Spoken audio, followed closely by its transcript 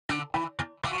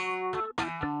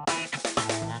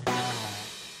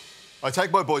I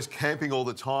take my boys camping all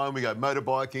the time. We go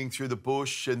motorbiking through the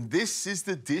bush, and this is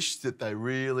the dish that they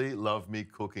really love me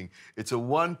cooking. It's a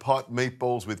one-pot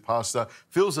meatballs with pasta,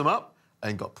 fills them up,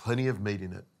 and got plenty of meat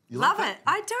in it. You Love like it.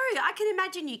 I do. I can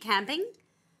imagine you camping.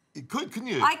 You could, couldn't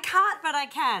you? I can't, but I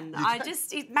can.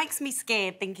 It makes me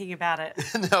scared thinking about it.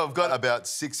 Now, I've got about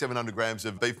 600-700 grams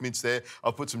of beef mince there.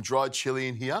 I've put some dried chilli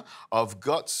in here. I've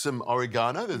got some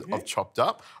oregano that I've chopped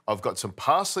up. I've got some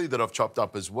parsley that I've chopped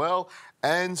up as well,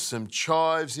 and some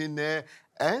chives in there,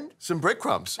 and some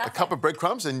breadcrumbs. A cup of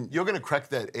breadcrumbs, and you're going to crack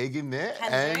that egg in there,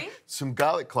 and some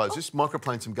garlic cloves. Just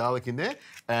microplane some garlic in there,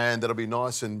 and that'll be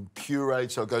nice and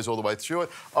pureed so it goes all the way through it.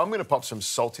 I'm going to pop some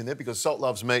salt in there because salt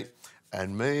loves meat.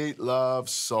 And meat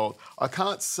loves salt. I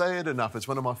can't say it enough. It's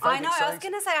one of my favourite sayings. I know. I was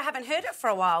going to say I haven't heard it for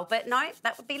a while, but no,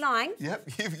 that would be lying. Yep,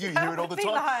 you hear it all the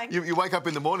time. You wake up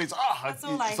in the morning,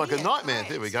 it's like a nightmare. Right.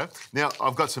 There we go. Now,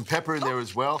 I've got some pepper in there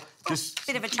as well. Just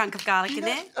bit of a chunk of garlic in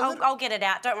there. I'll get it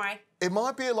out, don't worry. It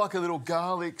might be like a little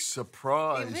garlic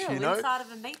surprise, you know. Inside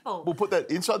of a meatball. We'll put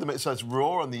that inside the meat so it's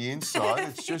raw on the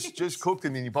inside. It's just cooked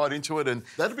and then you bite into it, and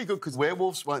that'll be good because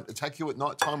werewolves won't attack you at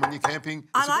night time when you're camping.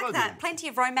 I like that. Plenty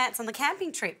of romance on the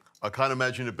camping trip. I can't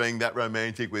imagine it being that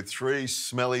romantic with 3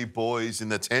 smelly boys in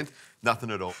the tent.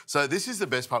 Nothing at all. So this is the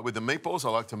best part with the meatballs. I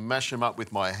like to mash them up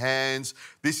with my hands.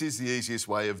 This is the easiest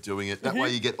way of doing it. That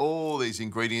way you get all these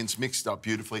ingredients mixed up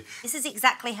beautifully. This is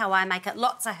exactly how I make it.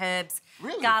 Lots of herbs,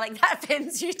 garlic. That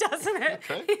offends you, doesn't it?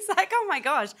 Okay. It's like, oh my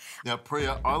gosh. Now,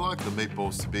 Preeya, I like the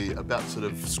meatballs to be about sort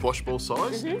of squash ball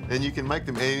size, and you can make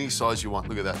them any size you want.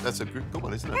 Look at that. That's a good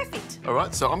one, isn't it? Perfect. All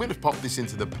right, so I'm going to pop this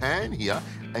into the pan here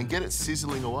and get it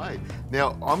sizzling away.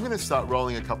 Now, I'm going to start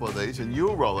rolling a couple of these, and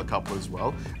you'll roll a couple as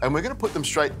well, and we're going to put them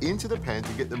straight into the pan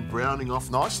to get them browning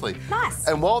off nicely. Nice.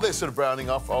 And while they're sort of browning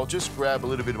off, I'll just grab a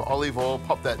little bit of olive oil,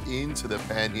 pop that into the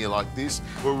pan here like this.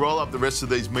 We'll roll up the rest of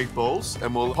these meatballs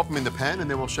and we'll pop them in the pan, and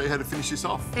then we'll show you how to finish this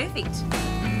off. Perfect.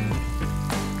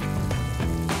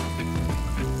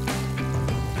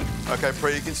 Okay,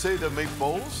 Preeya, you can see the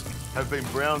meatballs have been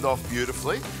browned off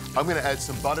beautifully. I'm going to add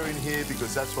some butter in here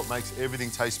because that's what makes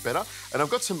everything taste better. And I've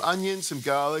got some onions, some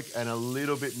garlic, and a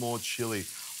little bit more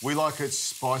chilli. We like it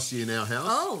spicy in our house.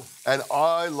 Oh. And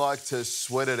I like to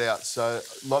sweat it out. So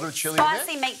a lot of chilli in there.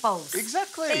 Spicy meatballs.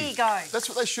 Exactly. There you go. That's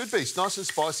what they should be. It's nice and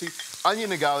spicy.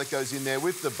 Onion and garlic goes in there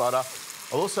with the butter.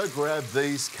 I'll also grab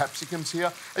these capsicums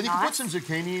here. And you can put some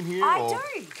zucchini in here or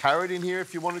carrot in here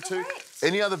if you wanted to.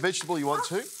 Any other vegetable you want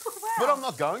to. Wow. But I'm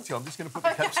not going to. I'm just going to put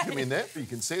the capsicum in there. You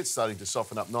can see it's starting to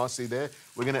soften up nicely there.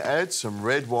 We're going to add some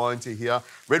red wine to here.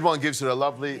 Red wine gives it a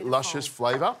lovely, luscious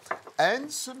flavour. And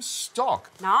some stock.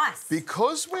 Nice.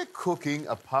 Because we're cooking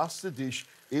a pasta dish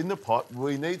in the pot,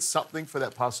 we need something for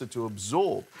that pasta to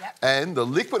absorb. And the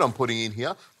liquid I'm putting in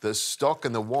here, the stock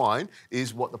and the wine,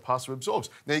 is what the pasta absorbs.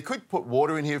 Now, you could put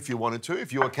water in here if you wanted to.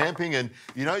 If you were camping and,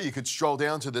 you know, you could stroll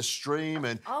down to the stream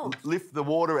and lift the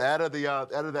water out of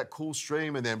that cool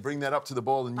stream and then bring that up to the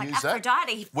boil and use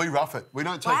Aphrodite. that. We rough it. We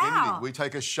don't take anything. We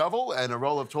take a shovel and a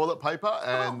roll of toilet paper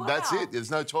and that's it.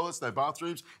 There's no toilets, no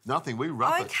bathrooms, nothing. We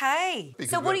rough it. Okay.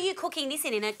 So what are you cooking this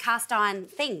in a cast iron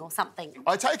thing or something?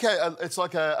 I take it's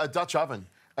like a Dutch oven.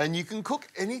 And you can cook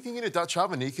anything in a Dutch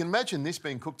oven. You can imagine this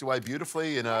being cooked away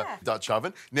beautifully in a Dutch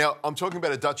oven. Now, I'm talking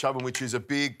about a Dutch oven, which is a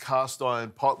big cast iron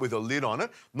pot with a lid on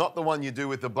it, not the one you do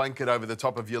with the blanket over the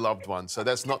top of your loved one. So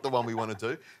that's not the one we want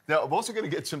to do. Now, I'm also going to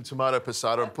get some tomato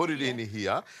passata and put it in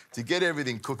here to get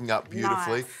everything cooking up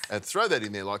beautifully and throw that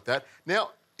in there like that.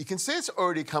 Now, you can see it's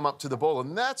already come up to the boil,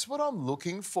 and that's what I'm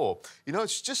looking for. You know,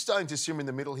 it's just starting to simmer in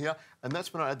the middle here, and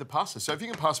that's when I add the pasta. So if you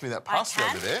can pass me that pasta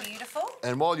over there. Beautiful.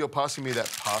 And while you're passing me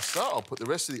that pasta, I'll put the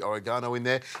rest of the oregano in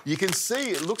there. You can see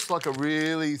it looks like a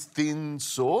really thin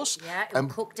sauce. Yeah, it'll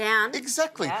cook down.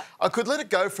 Exactly. Yeah. I could let it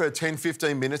go for 10,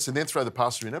 15 minutes and then throw the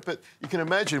pasta in it, but you can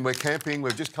imagine we're camping,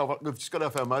 we've just got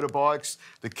off our motorbikes,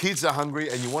 the kids are hungry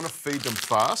and you want to feed them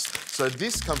fast. So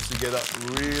this comes together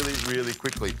really, really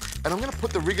quickly. And I'm going to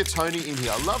put the rigatoni in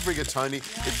here. I love rigatoni.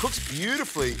 It cooks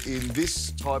beautifully in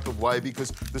this type of way because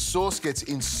the sauce gets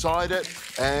inside it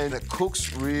and it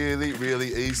cooks really,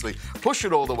 really easily. Push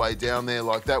it all the way down there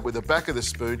like that with the back of the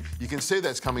spoon. You can see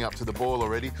that's coming up to the boil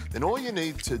already. Then all you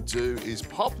need to do is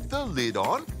pop the lid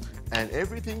on and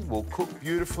everything will cook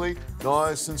beautifully,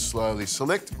 nice and slowly.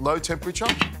 Select low temperature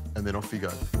and then off you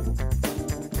go.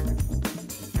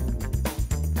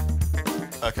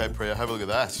 Okay, Preeya, have a look at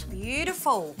that.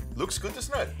 Beautiful. Looks good,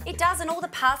 doesn't it? It does, and all the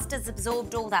pasta's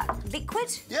absorbed all that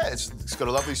liquid. Yeah, it's got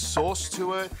a lovely sauce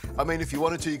to it. I mean, if you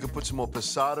wanted to, you could put some more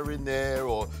passata in there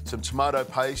or some tomato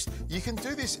paste. You can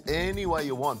do this any way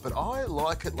you want, but I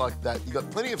like it like that. You've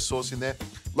got plenty of sauce in there.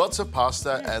 Lots of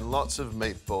pasta and lots of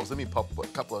meatballs. Let me pop a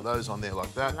couple of those on there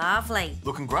like that. Lovely.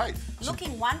 Looking great.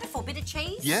 Looking wonderful. Bit of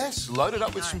cheese? Yes, load it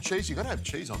up with some cheese. You've got to have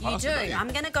cheese on pasta, You do. don't you? I'm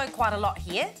going to go quite a lot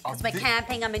here because we're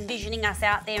camping. I'm envisioning us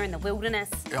out there in the wilderness.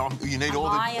 You need all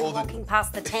lion the walking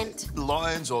past the tent.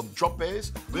 lions or drop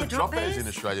bears. We have drop bears in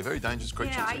bears? Australia. Very dangerous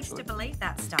creatures, Yeah, I used actually. to believe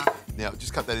that stuff. Now,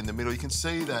 just cut that in the middle. You can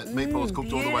see that meatball's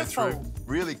cooked all the way through beautiful.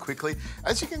 really quickly.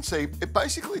 As you can see, it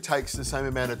basically takes the same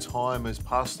amount of time as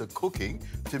pasta cooking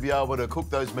to be able to cook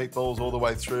those meatballs all the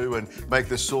way through and make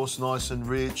the sauce nice and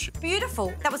rich.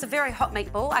 Beautiful. That was a very hot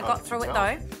meatball. I got through it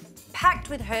though. Packed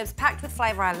with herbs, packed with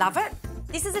flavour. I love it.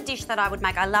 This is a dish that I would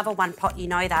make. I love a one pot, you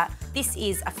know that. This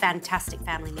is a fantastic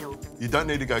family meal. You don't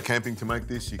need to go camping to make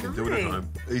this. You can do it at home.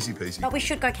 Easy peasy. But we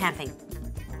should go camping.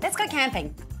 Let's go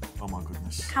camping. Oh, my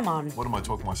goodness. Come on. What am I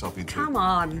talking myself into? Come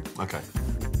on. OK.